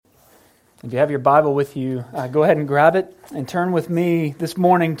If you have your Bible with you, go ahead and grab it and turn with me this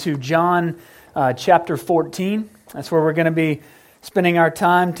morning to John chapter 14. That's where we're going to be spending our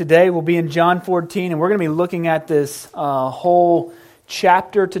time today. We'll be in John 14, and we're going to be looking at this whole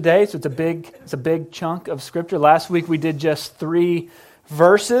chapter today. So it's a big chunk of Scripture. Last week we did just 3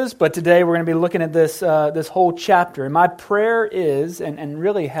 verses, but today we're going to be looking at this whole chapter. And my prayer is, and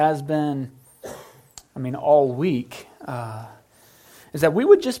really has been, all week, is that we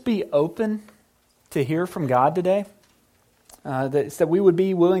would just be open to hear from God today. That we would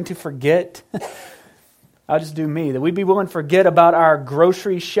be willing to forget. I'll just do me. That we'd be willing to forget about our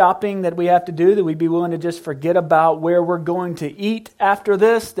grocery shopping that we have to do. That we'd be willing to just forget about where we're going to eat after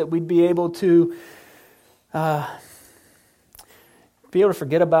this. That we'd be able to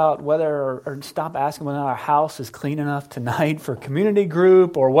forget about whether or stop asking whether our house is clean enough tonight for community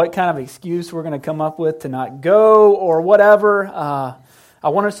group, or what kind of excuse we're going to come up with to not go, or whatever. I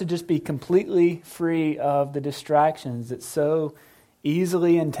want us to just be completely free of the distractions that so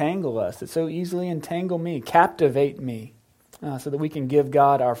easily entangle us, that so easily entangle me, captivate me, so that we can give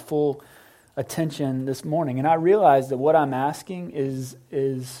God our full attention this morning. And I realize that what I'm asking is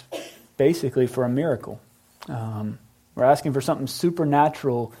basically for a miracle. We're asking for something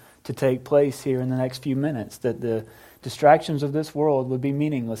supernatural to take place here in the next few minutes, that the distractions of this world would be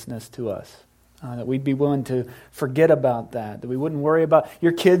meaninglessness to us. That we'd be willing to forget about that we wouldn't worry about,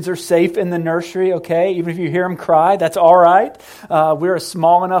 your kids are safe in the nursery, okay? Even if you hear them cry, that's all right. We're a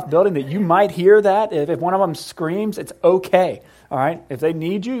small enough building that you might hear that. If one of them screams, it's okay, all right? If they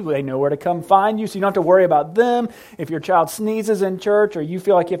need you, they know where to come find you, so you don't have to worry about them. If your child sneezes in church or you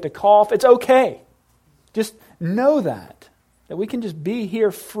feel like you have to cough, it's okay. Just know that we can just be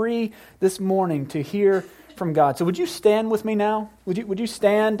here free this morning to hear from God. So would you stand with me now? Would you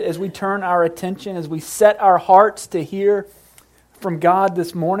stand as we turn our attention, as we set our hearts to hear from God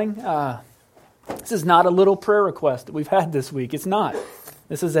this morning? This is not a little prayer request that we've had this week. It's not.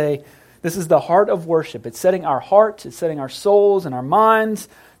 This is the heart of worship. It's setting our hearts, it's setting our souls and our minds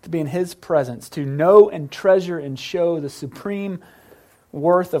to be in His presence, to know and treasure and show the supreme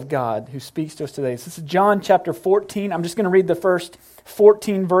worth of God who speaks to us today. So this is John chapter 14. I'm just going to read the first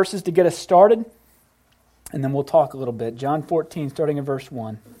 14 verses to get us started, and then we'll talk a little bit. John 14, starting in verse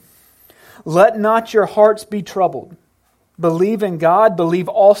 1. Let not your hearts be troubled. Believe in God, believe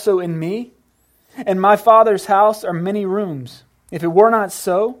also in me. In my Father's house are many rooms. If it were not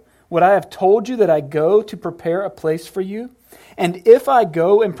so, would I have told you that I go to prepare a place for you? And if I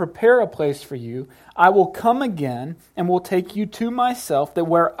go and prepare a place for you, I will come again and will take you to myself, that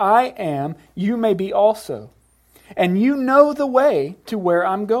where I am, you may be also. And you know the way to where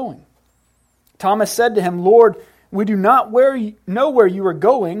I'm going. Thomas said to him, Lord, we do not know where you are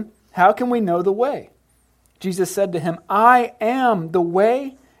going. How can we know the way? Jesus said to him, I am the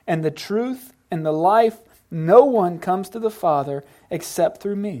way and the truth and the life. No one comes to the Father except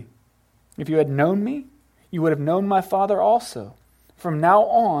through me. If you had known me, you would have known my Father also. From now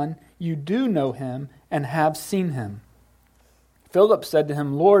on, you do know him and have seen him. Philip said to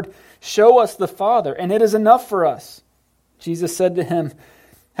him, Lord, show us the Father, and it is enough for us. Jesus said to him,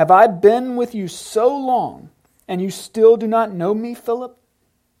 have I been with you so long, and you still do not know me, Philip?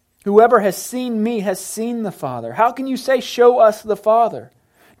 Whoever has seen me has seen the Father. How can you say, show us the Father?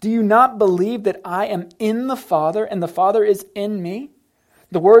 Do you not believe that I am in the Father, and the Father is in me?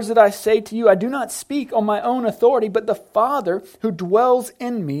 The words that I say to you, I do not speak on my own authority, but the Father who dwells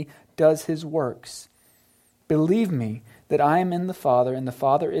in me does his works. Believe me that I am in the Father, and the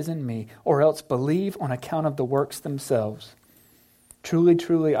Father is in me, or else believe on account of the works themselves. Truly,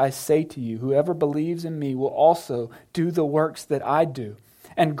 truly, I say to you, whoever believes in me will also do the works that I do.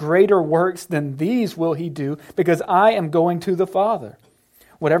 And greater works than these will he do, because I am going to the Father.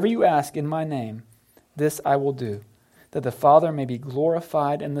 Whatever you ask in my name, this I will do, that the Father may be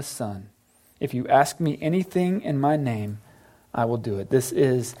glorified in the Son. If you ask me anything in my name, I will do it. This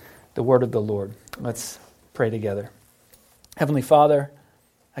is the word of the Lord. Let's pray together. Heavenly Father,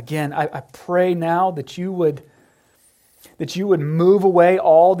 again, I pray now that you would move away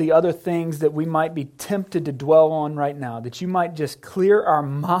all the other things that we might be tempted to dwell on right now, that you might just clear our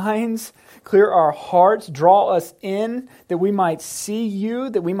minds, clear our hearts, draw us in, that we might see you,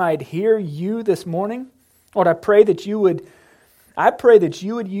 that we might hear you this morning. Lord, I pray that you would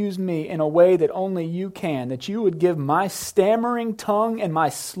use me in a way that only you can, that you would give my stammering tongue and my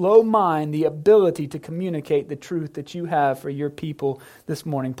slow mind the ability to communicate the truth that you have for your people this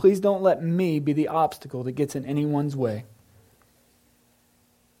morning. Please don't let me be the obstacle that gets in anyone's way.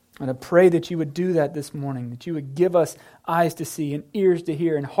 And I pray that you would do that this morning, that you would give us eyes to see and ears to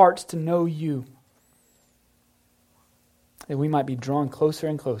hear and hearts to know you. that we might be drawn closer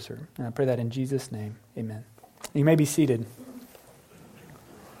and closer. And I pray that in Jesus' name, amen. You may be seated.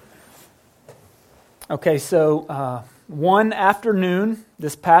 Okay, so one afternoon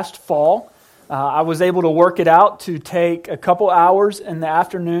this past fall, I was able to work it out to take a couple hours in the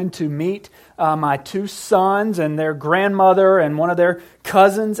afternoon to meet my two sons and their grandmother and one of their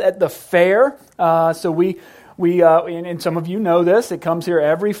cousins at the fair. So we and some of you know this, it comes here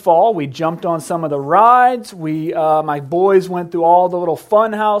every fall. We jumped on some of the rides. My boys went through all the little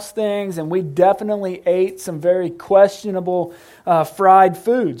fun house things, and we definitely ate some very questionable fried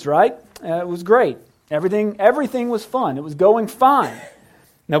foods, right? It was great. Everything was fun. It was going fine.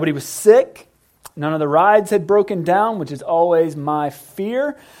 Nobody was sick. None of the rides had broken down, which is always my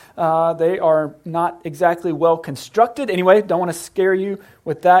fear. They are not exactly well constructed. Anyway, don't want to scare you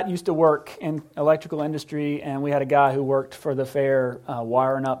with that. Used to work in electrical industry, and we had a guy who worked for the fair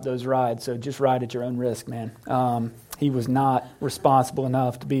wiring up those rides. So just ride at your own risk, man. He was not responsible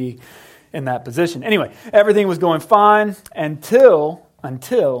enough to be in that position. Anyway, everything was going fine until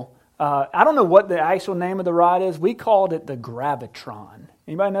I don't know what the actual name of the ride is. We called it the Gravitron.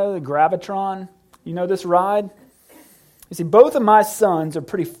 Anybody know the Gravitron? You know this ride? You see, both of my sons are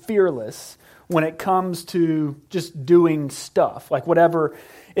pretty fearless when it comes to just doing stuff, like whatever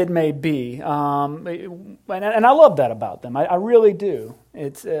it may be. And I love that about them. I really do.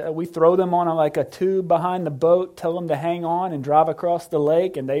 We throw them on a tube behind the boat, tell them to hang on and drive across the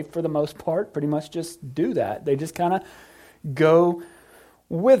lake, and they, for the most part, pretty much just do that. They just kind of go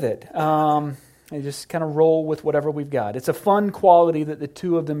with it. They just kind of roll with whatever we've got. It's a fun quality that the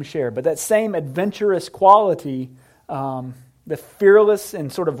two of them share. But that same adventurous quality, the fearless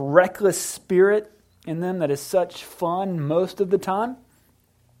and sort of reckless spirit in them that is such fun most of the time,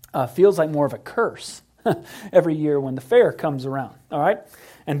 feels like more of a curse every year when the fair comes around. All right?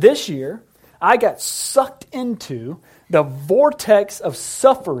 And this year, I got sucked into the vortex of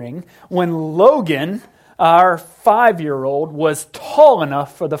suffering when Logan, our 5-year-old, was tall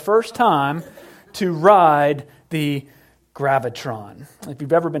enough for the first time to ride the Gravitron. If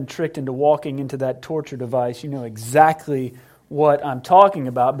you've ever been tricked into walking into that torture device, you know exactly what I'm talking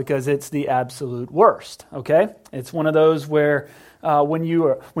about because it's the absolute worst, okay? It's one of those where when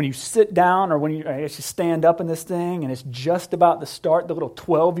you sit down or when you actually stand up in this thing and it's just about to start, the little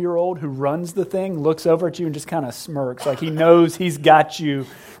 12-year-old who runs the thing looks over at you and just kind of smirks like he knows he's got you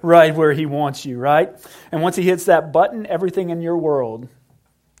right where he wants you, right? And once he hits that button, everything in your world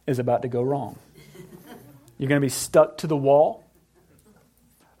is about to go wrong. You're going to be stuck to the wall.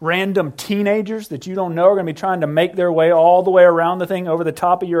 Random teenagers that you don't know are going to be trying to make their way all the way around the thing over the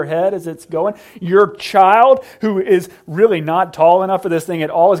top of your head as it's going. Your child, who is really not tall enough for this thing at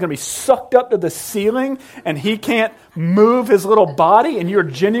all, is going to be sucked up to the ceiling and he can't move his little body, and you're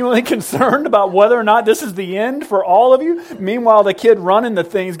genuinely concerned about whether or not this is the end for all of you. Meanwhile, the kid running the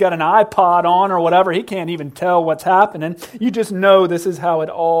thing's got an iPod on or whatever. He can't even tell what's happening. You just know this is how it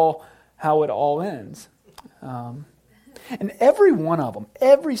all ends. And every one of them,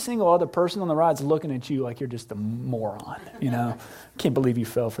 every single other person on the ride is looking at you like you're just a moron, you know. Can't believe you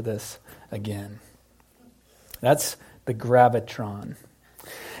fell for this again. That's the Gravitron.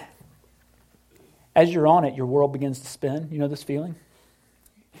 As you're on it, your world begins to spin. You know this feeling?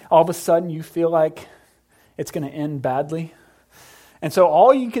 All of a sudden, you feel like it's going to end badly. And so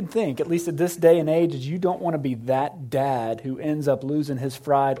all you can think, at least at this day and age, is you don't want to be that dad who ends up losing his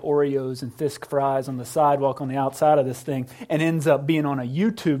fried Oreos and Fisk fries on the sidewalk on the outside of this thing and ends up being on a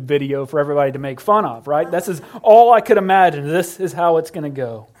YouTube video for everybody to make fun of, right? This is all I could imagine. This is how it's going to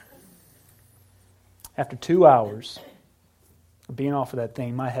go. After 2 hours of being off of that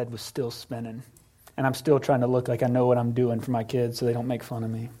thing, my head was still spinning. And I'm still trying to look like I know what I'm doing for my kids so they don't make fun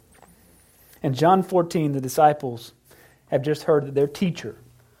of me. In John 14, the disciples have just heard that their teacher,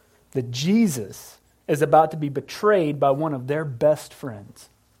 that Jesus, is about to be betrayed by one of their best friends.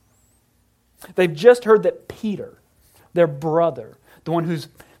 They've just heard that Peter, their brother, the one who's,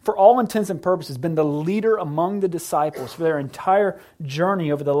 for all intents and purposes, been the leader among the disciples for their entire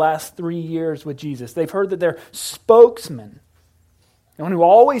journey over the last 3 years with Jesus. They've heard that their spokesman, the one who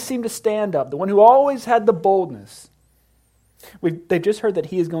always seemed to stand up, the one who always had the boldness, they've just heard that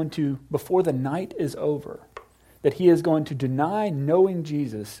he is going to, before the night is over, that he is going to deny knowing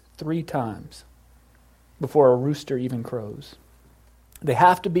Jesus 3 times before a rooster even crows. They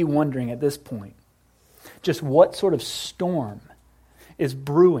have to be wondering at this point just what sort of storm is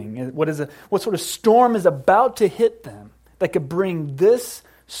brewing, what sort of storm is about to hit them that could bring this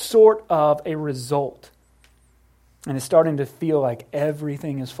sort of a result. And it's starting to feel like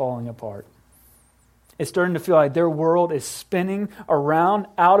everything is falling apart. is starting to feel like their world is spinning around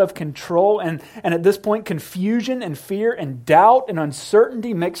out of control. And at this point, confusion and fear and doubt and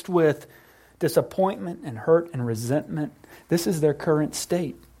uncertainty mixed with disappointment and hurt and resentment. This is their current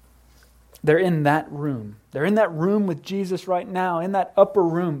state. They're in that room. They're in that room with Jesus right now, in that upper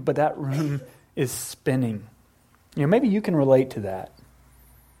room, but that room is spinning. Maybe you can relate to that.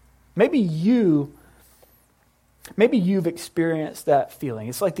 Maybe you've experienced that feeling.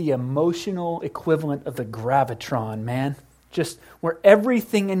 It's like the emotional equivalent of the gravitron, man. Just where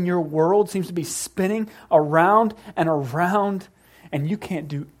everything in your world seems to be spinning around and around, and you can't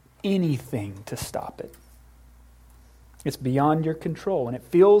do anything to stop it. It's beyond your control, and it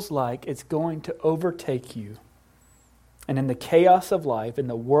feels like it's going to overtake you. And in the chaos of life, in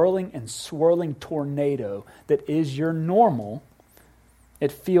the whirling and swirling tornado that is your normal,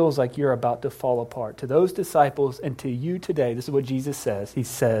 it feels like you're about to fall apart. To those disciples and to you today, this is what Jesus says. He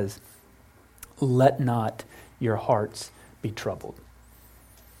says, let not your hearts be troubled.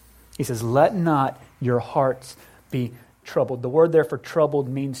 He says, let not your hearts be troubled. The word there for troubled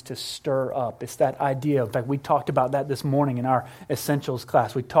means to stir up. It's that idea. In fact, we talked about that this morning in our Essentials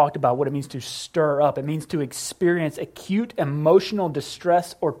class. We talked about what it means to stir up. It means to experience acute emotional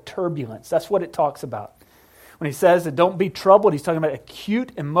distress or turbulence. That's what it talks about. When he says that don't be troubled, he's talking about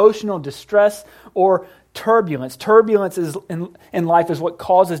acute emotional distress or turbulence. Turbulence is in life is what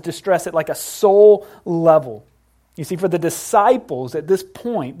causes distress at like a soul level. You see, for the disciples at this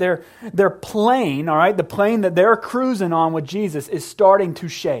point, their plane, all right, the plane that they're cruising on with Jesus is starting to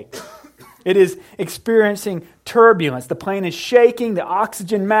shake. It is experiencing turbulence. The plane is shaking. The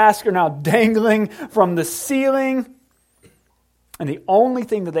oxygen masks are now dangling from the ceiling. And the only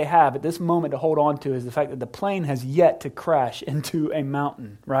thing that they have at this moment to hold on to is the fact that the plane has yet to crash into a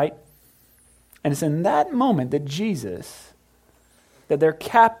mountain, right? And it's in that moment that Jesus, that their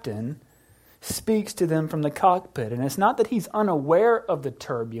captain, speaks to them from the cockpit. And it's not that he's unaware of the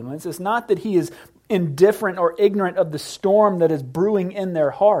turbulence. It's not that he is indifferent or ignorant of the storm that is brewing in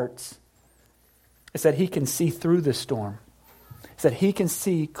their hearts. It's that he can see through the storm. It's that he can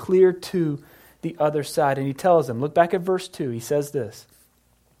see clear to the other side. And he tells them, look back at verse 2. He says this.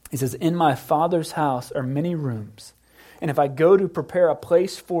 He says, in my Father's house are many rooms. And if I go to prepare a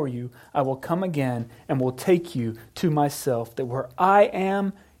place for you, I will come again and will take you to myself, that where I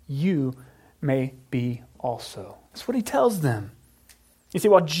am, you may be also. That's what he tells them. You see,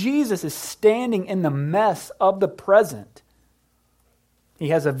 while Jesus is standing in the mess of the present, he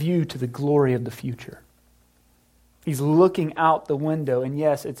has a view to the glory of the future. He's looking out the window, and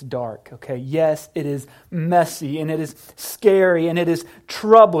yes, it's dark, okay? Yes, it is messy, and it is scary, and it is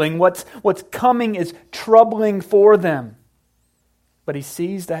troubling. What's coming is troubling for them. But he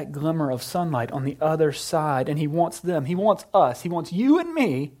sees that glimmer of sunlight on the other side, and he wants them, he wants us, he wants you and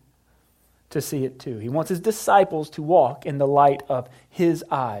me to see it too. He wants his disciples to walk in the light of his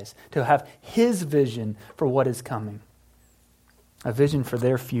eyes, to have his vision for what is coming. A vision for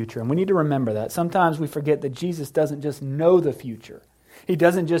their future. And we need to remember that. Sometimes we forget that Jesus doesn't just know the future. He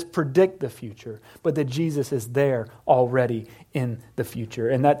doesn't just predict the future, but that Jesus is there already in the future.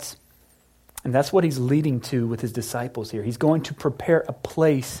 And that's what he's leading to with his disciples here. He's going to prepare a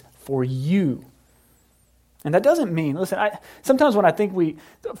place for you. And that doesn't mean, listen, sometimes when I think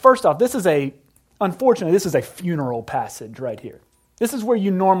first off, unfortunately, this is a funeral passage right here. This is where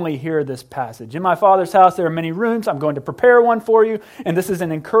you normally hear this passage. In my Father's house, there are many rooms. I'm going to prepare one for you. And this is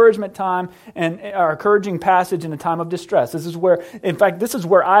an encouragement time and our encouraging passage in a time of distress. This is where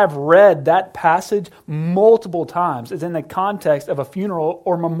I have read that passage multiple times. It's in the context of a funeral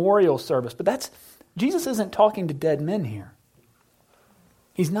or memorial service. But Jesus isn't talking to dead men here.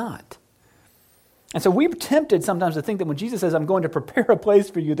 He's not. And so we're tempted sometimes to think that when Jesus says, I'm going to prepare a place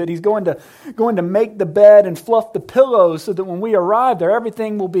for you, that he's going to make the bed and fluff the pillows so that when we arrive there,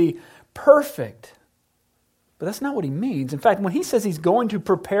 everything will be perfect. But that's not what he means. In fact, when he says he's going to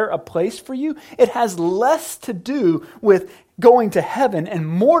prepare a place for you, it has less to do with going to heaven and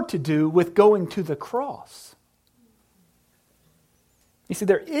more to do with going to the cross. You see,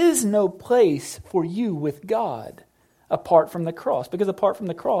 there is no place for you with God apart from the cross. Because apart from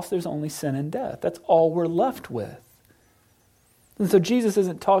the cross, there's only sin and death. That's all we're left with. And so Jesus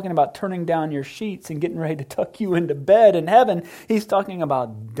isn't talking about turning down your sheets and getting ready to tuck you into bed in heaven. He's talking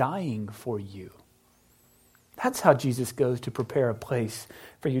about dying for you. That's how Jesus goes to prepare a place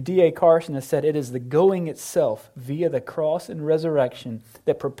for you. D.A. Carson has said, it is the going itself via the cross and resurrection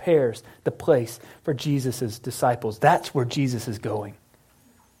that prepares the place for Jesus' disciples. That's where Jesus is going.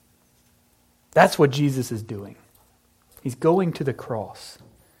 That's what Jesus is doing. He's going to the cross.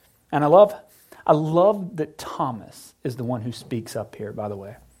 And I love that Thomas is the one who speaks up here, by the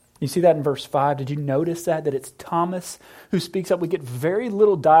way. You see that in verse 5. Did you notice that? That it's Thomas who speaks up. We get very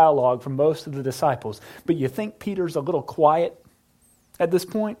little dialogue from most of the disciples. But you think Peter's a little quiet at this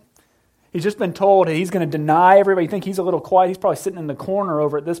point? He's just been told he's going to deny everybody. You think he's a little quiet? He's probably sitting in the corner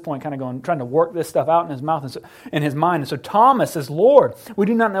over at this point, kind of trying to work this stuff out in his mouth and in his mind. And so Thomas says, Lord, we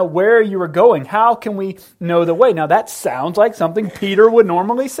do not know where you are going. How can we know the way? Now that sounds like something Peter would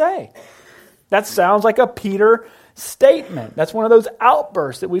normally say. That sounds like a Peter statement. That's one of those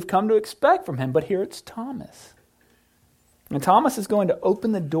outbursts that we've come to expect from him. But here it's Thomas. And Thomas is going to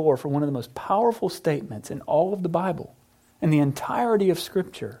open the door for one of the most powerful statements in all of the Bible, in the entirety of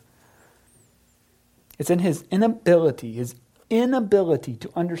Scripture. It's in his inability to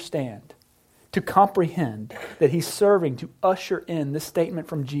understand, to comprehend that he's serving to usher in this statement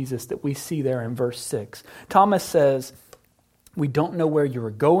from Jesus that we see there in verse 6. Thomas says, we don't know where you are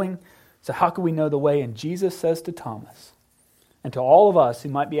going, so how can we know the way? And Jesus says to Thomas, and to all of us who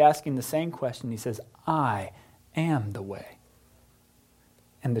might be asking the same question, he says, I am the way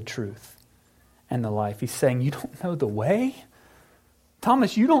and the truth and the life. He's saying, you don't know the way?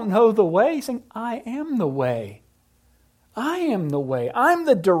 Thomas, you don't know the way? He's saying, I am the way. I am the way. I'm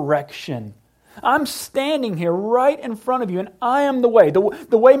the direction. I'm standing here right in front of you, and I am the way. The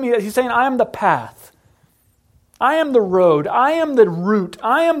way, he's saying, I am the path. I am the road. I am the route.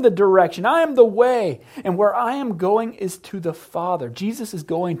 I am the direction. I am the way. And where I am going is to the Father. Jesus is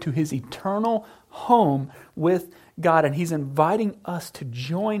going to his eternal home with God, and he's inviting us to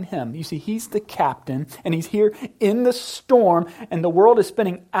join him. You see, he's the captain, and he's here in the storm, and the world is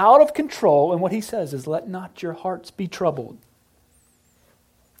spinning out of control, and what he says is, let not your hearts be troubled.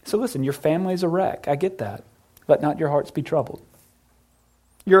 So listen, your family is a wreck. I get that. Let not your hearts be troubled.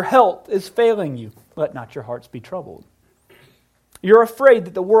 Your health is failing you. Let not your hearts be troubled. You're afraid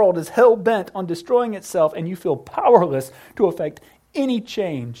that the world is hell-bent on destroying itself, and you feel powerless to affect any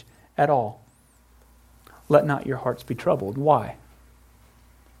change at all. Let not your hearts be troubled. Why?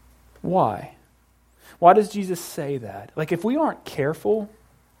 Why? Why does Jesus say that? Like, if we aren't careful,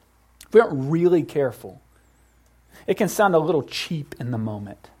 if we aren't really careful, it can sound a little cheap in the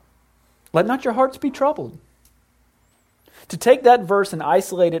moment. Let not your hearts be troubled. To take that verse and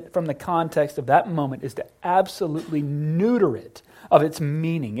isolate it from the context of that moment is to absolutely neuter it of its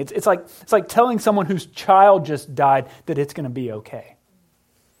meaning. It's like telling someone whose child just died that it's going to be okay.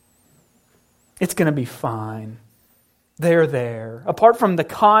 It's going to be fine. They're there. Apart from the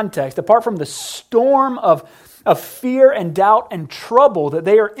context, apart from the storm of fear and doubt and trouble that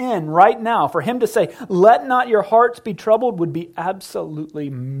they are in right now, for him to say, let not your hearts be troubled, would be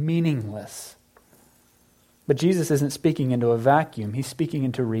absolutely meaningless. But Jesus isn't speaking into a vacuum. He's speaking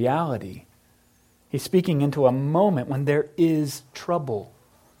into reality. He's speaking into a moment when there is trouble.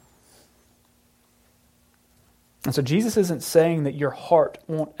 And so Jesus isn't saying that your heart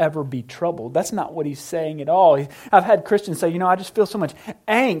won't ever be troubled. That's not what he's saying at all. I've had Christians say, I just feel so much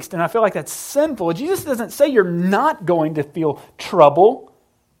angst and I feel like that's sinful. Jesus doesn't say you're not going to feel trouble.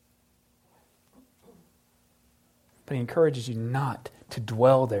 But he encourages you not to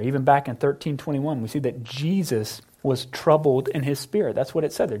dwell there. Even back in 13:21, we see that Jesus was troubled in his spirit. That's what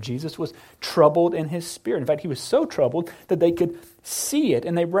it said there. Jesus was troubled in his spirit. In fact, he was so troubled that they could see it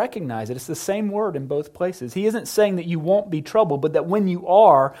and they recognize it. It's the same word in both places. He isn't saying that you won't be troubled, but that when you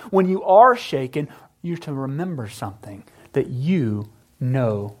are shaken, you're to remember something, that you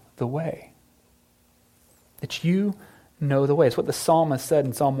know the way. That you know the way. It's what the psalmist said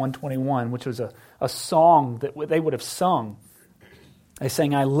in Psalm 121, which was a song that they would have sung. They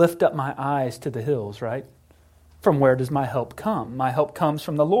sang, I lift up my eyes to the hills, right? From where does my help come? My help comes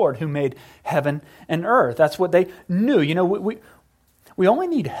from the Lord who made heaven and earth. That's what they knew. We only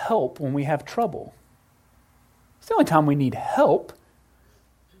need help when we have trouble. It's the only time we need help.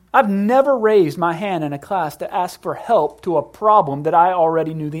 I've never raised my hand in a class to ask for help to a problem that I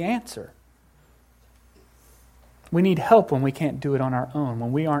already knew the answer. We need help when we can't do it on our own,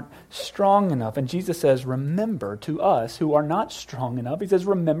 when we aren't strong enough. And Jesus says, remember to us who are not strong enough. He says,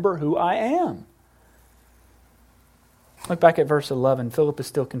 remember who I am. Look back at verse 11. Philip is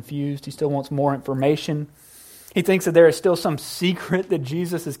still confused. He still wants more information. He thinks that there is still some secret that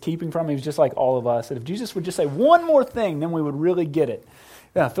Jesus is keeping from him. He's just like all of us. That if Jesus would just say one more thing, then we would really get it.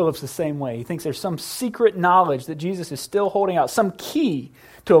 Yeah, Philip's the same way. He thinks there's some secret knowledge that Jesus is still holding out, some key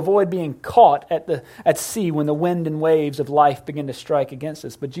to avoid being caught at sea when the wind and waves of life begin to strike against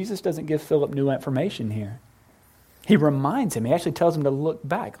us. But Jesus doesn't give Philip new information here. He reminds him. He actually tells him to look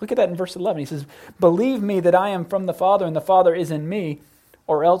back. Look at that in verse 11. He says, believe me that I am from the Father and the Father is in me,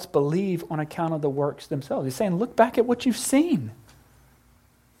 or else believe on account of the works themselves. He's saying, look back at what you've seen.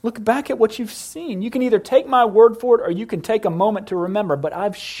 Look back at what you've seen. You can either take my word for it or you can take a moment to remember. But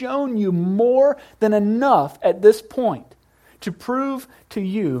I've shown you more than enough at this point to prove to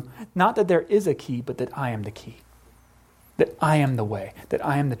you not that there is a key, but that I am the key. That I am the way. That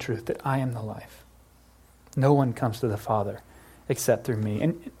I am the truth. That I am the life. No one comes to the Father except through me.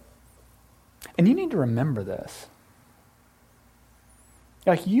 And you need to remember this.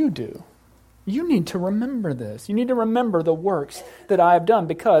 Like you do. You need to remember this. You need to remember the works that I have done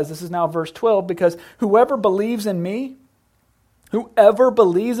because, this is now verse 12, because whoever believes in me will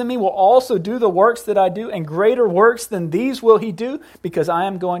also do the works that I do, and greater works than these will he do, because I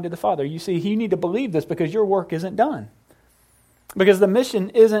am going to the Father. You see, you need to believe this because your work isn't done. Because the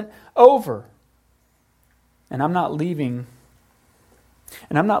mission isn't over. And I'm not leaving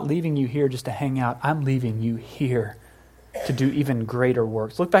you here just to hang out. I'm leaving you here to do even greater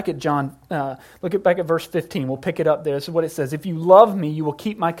works. Look back at verse 15. We'll pick it up there. This is what it says. If you love me, you will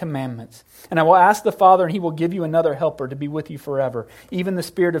keep my commandments. And I will ask the Father, and he will give you another helper to be with you forever, even the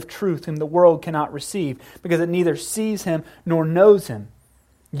Spirit of truth, whom the world cannot receive, because it neither sees him nor knows him.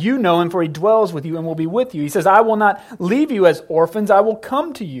 You know him, for he dwells with you and will be with you. He says, I will not leave you as orphans. I will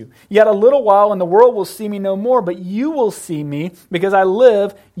come to you. Yet a little while, and the world will see me no more, but you will see me, because I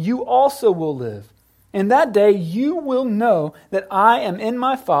live, you also will live. In that day you will know that I am in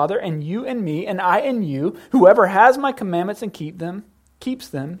my Father, and you in me, and I in you. Whoever has my commandments and keeps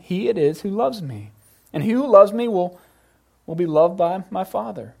them, he it is who loves me. And he who loves me will be loved by my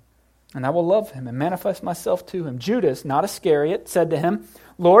Father. And I will love him and manifest myself to him. Judas, not Iscariot, said to him,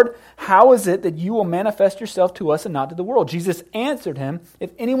 Lord, how is it that you will manifest yourself to us and not to the world? Jesus answered him,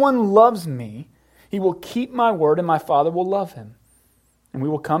 if anyone loves me, he will keep my word, and my Father will love him. And we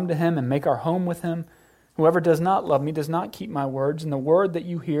will come to him and make our home with him. Whoever does not love me does not keep my words, and the word that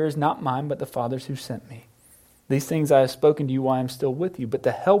you hear is not mine, but the Father's who sent me. These things I have spoken to you while I am still with you. But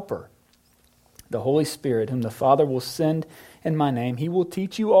the Helper, the Holy Spirit, whom the Father will send in my name, he will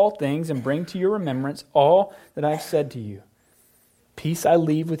teach you all things and bring to your remembrance all that I have said to you. Peace I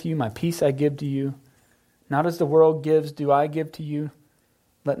leave with you, my peace I give to you. Not as the world gives, do I give to you.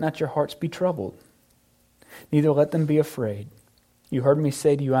 Let not your hearts be troubled, neither let them be afraid. You heard me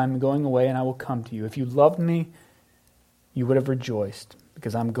say to you, I am going away and I will come to you. If you loved me, you would have rejoiced,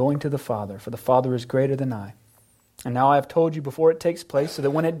 because I am going to the Father, for the Father is greater than I. And now I have told you before it takes place, so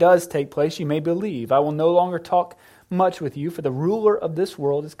that when it does take place, you may believe. I will no longer talk much with you, for the ruler of this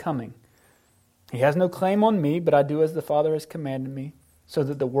world is coming. He has no claim on me, but I do as the Father has commanded me, so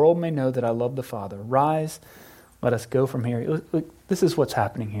that the world may know that I love the Father. Rise, let us go from here. Look, this is what's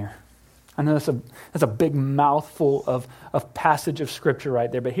happening here. I know that's a big mouthful of passage of Scripture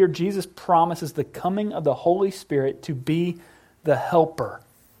right there, but here Jesus promises the coming of the Holy Spirit to be the helper.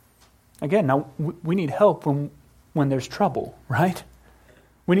 Again, now we need help when there's trouble, right?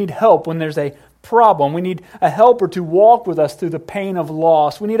 We need help when there's a problem. We need a helper to walk with us through the pain of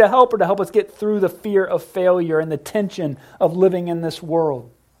loss. We need a helper to help us get through the fear of failure and the tension of living in this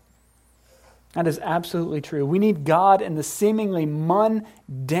world. That is absolutely true. We need God in the seemingly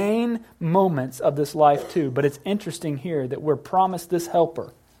mundane moments of this life too. But it's interesting here that we're promised this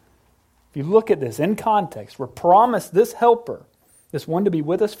helper. If you look at this in context, we're promised this helper, this one to be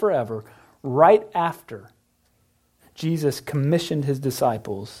with us forever, right after Jesus commissioned his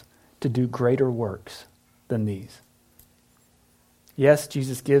disciples to do greater works than these. Yes,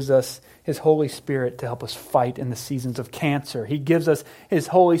 Jesus gives us his Holy Spirit to help us fight in the seasons of cancer. He gives us his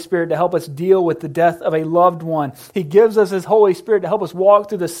Holy Spirit to help us deal with the death of a loved one. He gives us his Holy Spirit to help us walk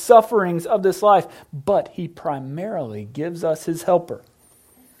through the sufferings of this life. But he primarily gives us his helper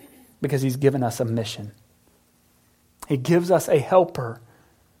because he's given us a mission. He gives us a helper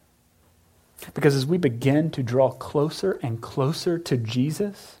because as we begin to draw closer and closer to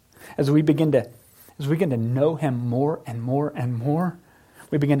Jesus, as we begin to know him more and more and more,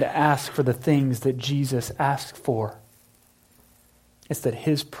 we begin to ask for the things that Jesus asked for. It's that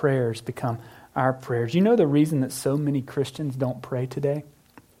his prayers become our prayers. You know the reason that so many Christians don't pray today?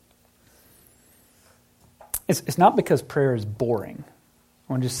 It's not because prayer is boring.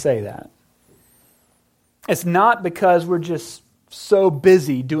 I want to just say that. It's not because we're just so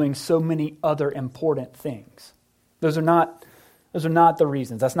busy doing so many other important things. Those are not the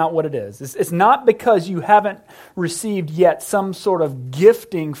reasons. That's not what it is. It's not because you haven't received yet some sort of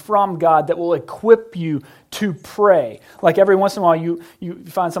gifting from God that will equip you to pray. Like every once in a while you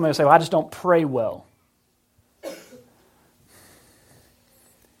find somebody who say, well, I just don't pray well. I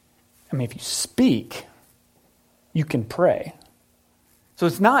mean, if you speak, you can pray. So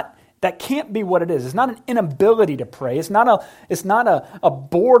that can't be what it is. It's not an inability to pray. It's not a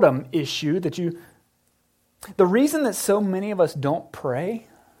boredom issue that you... The reason that so many of us don't pray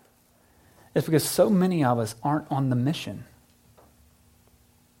is because so many of us aren't on the mission.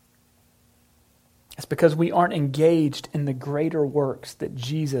 It's because we aren't engaged in the greater works that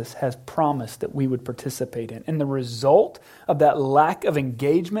Jesus has promised that we would participate in. And the result of that lack of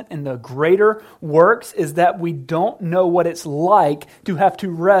engagement in the greater works is that we don't know what it's like to have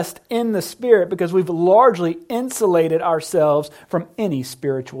to rest in the Spirit because we've largely insulated ourselves from any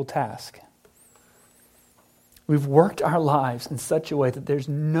spiritual task. We've worked our lives in such a way that there's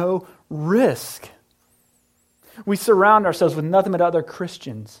no risk. We surround ourselves with nothing but other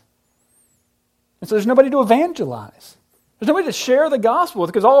Christians. And so there's nobody to evangelize. There's nobody to share the gospel with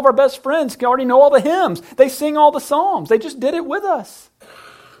because all of our best friends can already know all the hymns. They sing all the psalms. They just did it with us.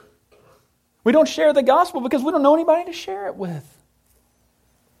 We don't share the gospel because we don't know anybody to share it with.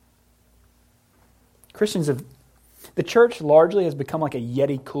 The church largely has become like a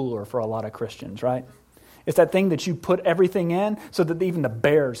Yeti cooler for a lot of Christians, right? It's that thing that you put everything in so that even the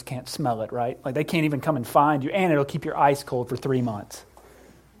bears can't smell it, right? Like they can't even come and find you, and it'll keep your ice cold for 3 months.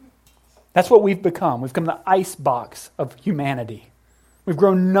 That's what we've become. We've become the ice box of humanity. We've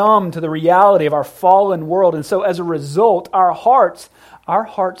grown numb to the reality of our fallen world. And so as a result, our hearts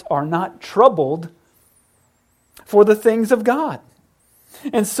are not troubled for the things of God.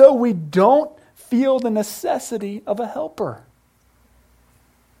 And so we don't feel the necessity of a helper.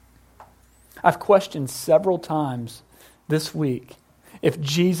 I've questioned several times this week if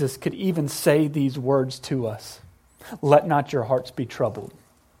Jesus could even say these words to us. Let not your hearts be troubled.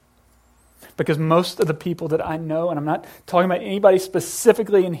 Because most of the people that I know, and I'm not talking about anybody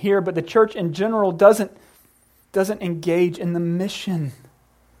specifically in here, but the church in general doesn't engage in the mission.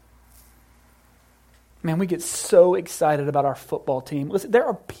 Man, we get so excited about our football team. Listen, there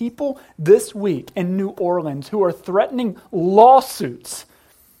are people this week in New Orleans who are threatening lawsuits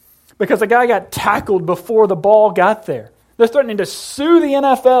because a guy got tackled before the ball got there. They're threatening to sue the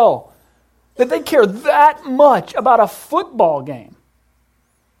NFL that they care that much about a football game.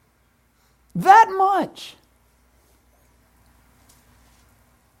 That much.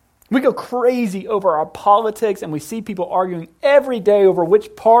 We go crazy over our politics and we see people arguing every day over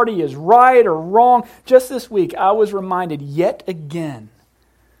which party is right or wrong. Just this week, I was reminded yet again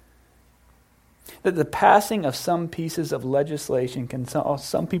that the passing of some pieces of legislation can cause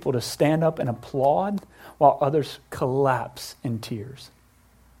some people to stand up and applaud while others collapse in tears.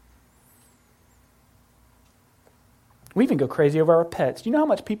 We even go crazy over our pets. Do you know how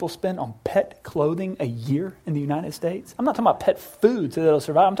much people spend on pet clothing a year in the United States? I'm not talking about pet food so that it'll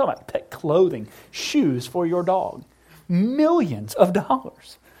survive. I'm talking about pet clothing, shoes for your dog. Millions of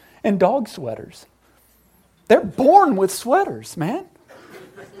dollars. And dog sweaters. They're born with sweaters, man.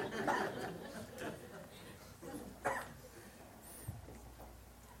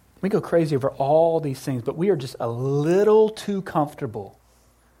 We go crazy over all these things, but we are just a little too comfortable.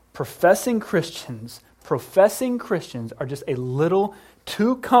 Professing Christians are just a little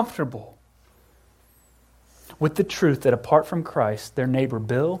too comfortable with the truth that apart from Christ, their neighbor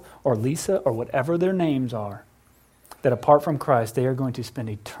Bill or Lisa or whatever their names are, that apart from Christ, they are going to spend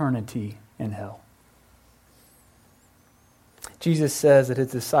eternity in hell. Jesus says that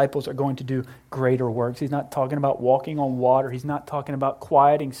his disciples are going to do greater works. He's not talking about walking on water. He's not talking about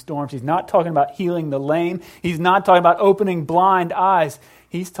quieting storms. He's not talking about healing the lame. He's not talking about opening blind eyes.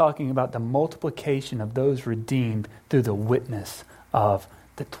 He's talking about the multiplication of those redeemed through the witness of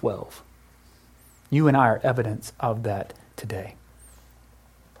the 12. You and I are evidence of that today.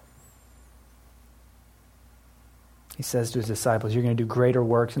 He says to his disciples, you're going to do greater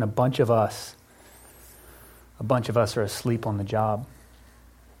works, and a bunch of us are asleep on the job.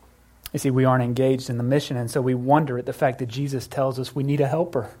 You see, we aren't engaged in the mission, and so we wonder at the fact that Jesus tells us we need a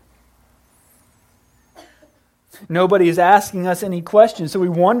helper. Nobody is asking us any questions, so we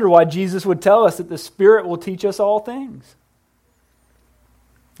wonder why Jesus would tell us that the Spirit will teach us all things.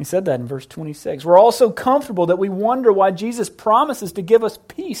 He said that in verse 26. We're all so comfortable that we wonder why Jesus promises to give us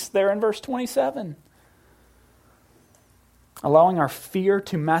peace there in verse 27. Allowing our fear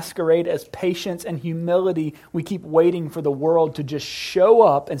to masquerade as patience and humility, we keep waiting for the world to just show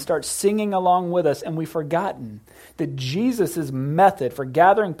up and start singing along with us, and we've forgotten that Jesus' method for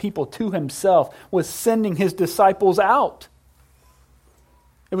gathering people to himself was sending his disciples out.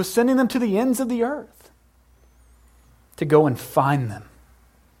 It was sending them to the ends of the earth to go and find them.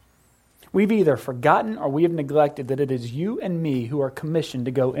 We've either forgotten or we have neglected that it is you and me who are commissioned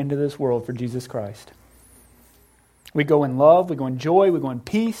to go into this world for Jesus Christ. We go in love, we go in joy, we go in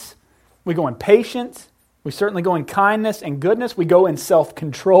peace, we go in patience, we certainly go in kindness and goodness, we go in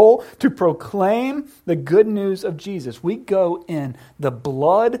self-control to proclaim the good news of Jesus. We go in the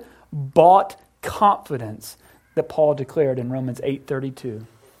blood-bought confidence that Paul declared in Romans 8:32.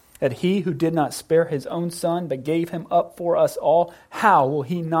 that he who did not spare his own Son, but gave him up for us all, how will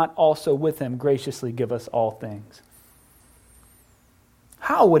he not also with him graciously give us all things?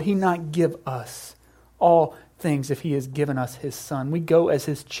 How would he not give us all things if he has given us his Son? We go as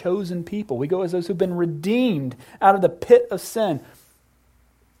his chosen people. We go as those who've been redeemed out of the pit of sin,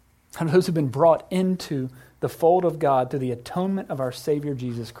 out of those who've been brought into the fold of God through the atonement of our Savior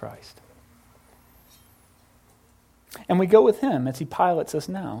Jesus Christ. And we go with him as he pilots us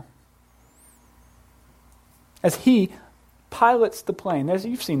now. As he pilots the plane.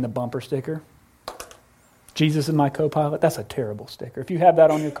 You've seen the bumper sticker. Jesus is my co-pilot. That's a terrible sticker. If you have that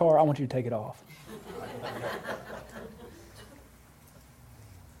on your car, I want you to take it off.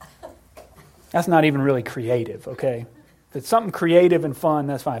 That's not even really creative, okay? If it's something creative and fun,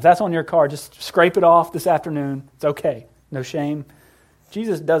 that's fine. If that's on your car, just scrape it off this afternoon. It's okay. No shame.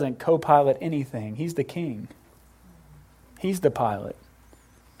 Jesus doesn't co-pilot anything. He's the king. He's the pilot.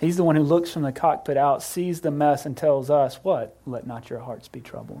 He's the one who looks from the cockpit out, sees the mess, and tells us, what? Let not your hearts be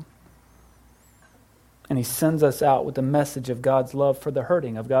troubled. And he sends us out with the message of God's love for the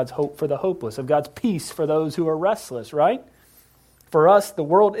hurting, of God's hope for the hopeless, of God's peace for those who are restless, right? For us, the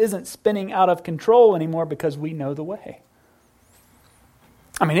world isn't spinning out of control anymore because we know the way.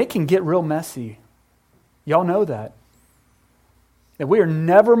 I mean, it can get real messy. Y'all know that. That we are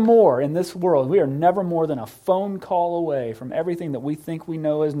never more in this world, we are never more than a phone call away from everything that we think we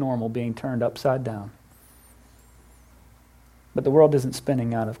know as normal being turned upside down. But the world isn't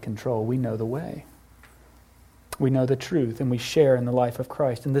spinning out of control. We know the way. We know the truth, and we share in the life of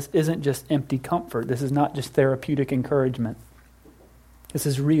Christ. And this isn't just empty comfort. This is not just therapeutic encouragement. This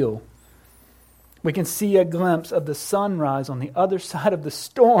is real. We can see a glimpse of the sunrise on the other side of the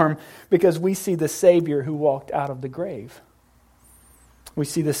storm because we see the Savior who walked out of the grave. We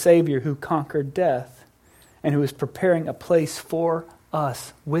see the Savior who conquered death and who is preparing a place for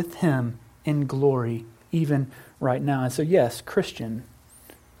us with him in glory, even right now. And so, yes, Christian,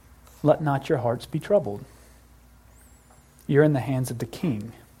 let not your hearts be troubled. You're in the hands of the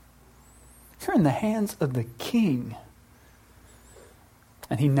King. You're in the hands of the King.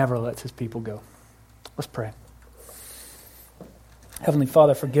 And he never lets his people go. Let's pray. Heavenly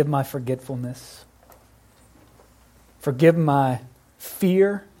Father, forgive my forgetfulness. Forgive my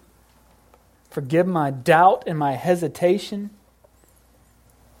fear. Forgive my doubt and my hesitation.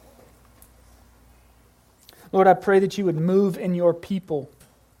 Lord, I pray that you would move in your people.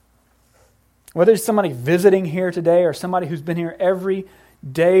 Whether it's somebody visiting here today or somebody who's been here every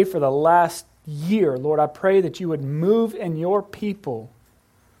day for the last year, Lord, I pray that you would move in your people.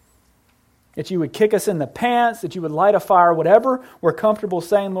 That you would kick us in the pants, that you would light a fire, whatever we're comfortable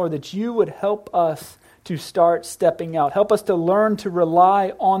saying, Lord, that you would help us to start stepping out. Help us to learn to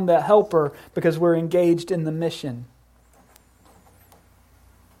rely on the helper because we're engaged in the mission.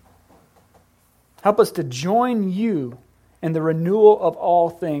 Help us to join you in the renewal of all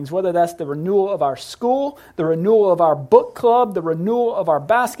things, whether that's the renewal of our school, the renewal of our book club, the renewal of our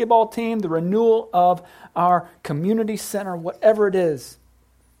basketball team, the renewal of our community center, whatever it is.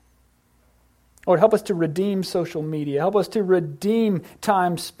 Lord, help us to redeem social media. Help us to redeem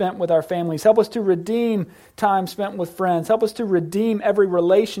time spent with our families. Help us to redeem time spent with friends. Help us to redeem every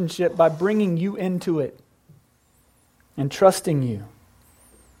relationship by bringing you into it and trusting you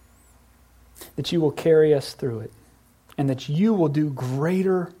that you will carry us through it and that you will do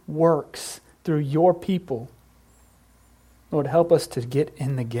greater works through your people. Lord, help us to get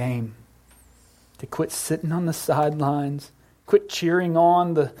in the game, to quit sitting on the sidelines, quit cheering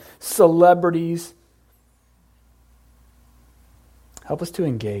on the celebrities. Help us to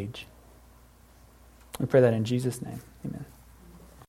engage. We pray that in Jesus' name. Amen.